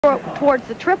towards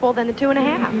the triple than the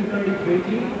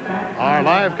 2.5. Our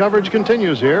live coverage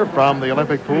continues here from the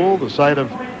Olympic pool, the site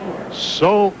of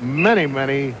so many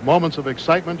moments of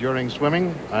excitement during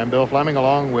swimming. I'm Bill Fleming,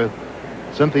 along with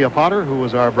Cynthia Potter, who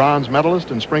was our bronze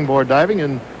medalist in springboard diving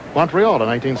in Montreal in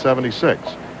 1976.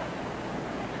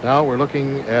 Now we're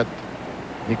looking at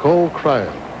Nicole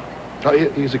Cryle.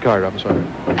 Izacard, I'm sorry. Oops.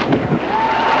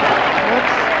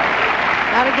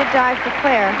 Not a good dive for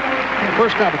Claire.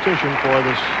 First competition for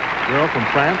this girl from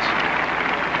France.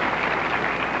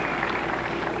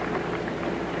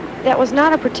 That was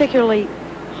not a particularly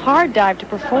hard dive to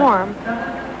perform,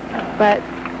 but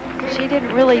she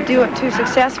didn't really do it too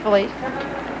successfully.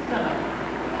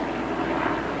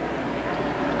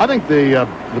 I think the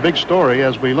big story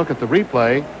as we look at the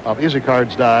replay of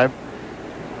Izacard's dive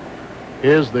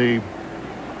is the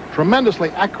tremendously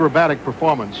acrobatic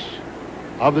performance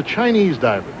of the Chinese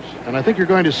divers. And I think you're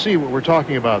going to see what we're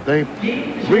talking about. They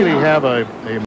really have a